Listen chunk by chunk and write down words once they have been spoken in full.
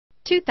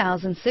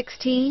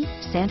2016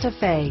 Santa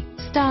Fe.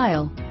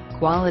 Style,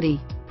 quality,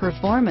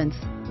 performance,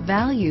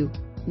 value.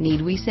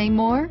 Need we say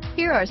more?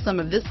 Here are some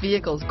of this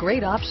vehicle's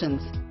great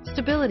options: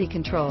 stability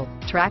control,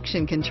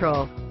 traction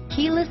control,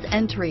 keyless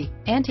entry,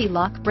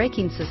 anti-lock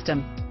braking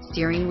system,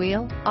 steering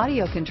wheel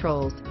audio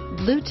controls,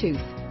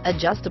 Bluetooth,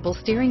 adjustable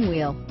steering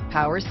wheel,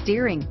 power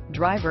steering,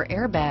 driver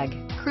airbag,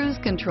 cruise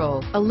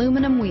control,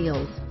 aluminum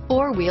wheels,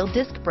 four-wheel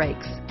disc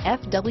brakes,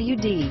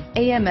 FWD,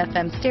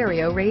 AM/FM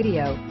stereo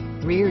radio,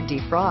 rear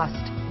defrost,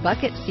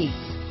 bucket seats,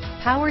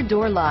 power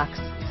door locks,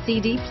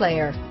 CD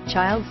player,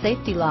 child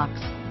safety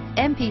locks,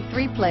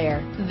 MP3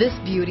 player. This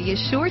beauty is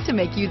sure to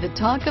make you the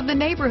talk of the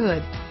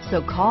neighborhood.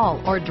 So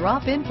call or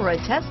drop in for a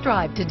test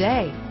drive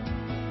today.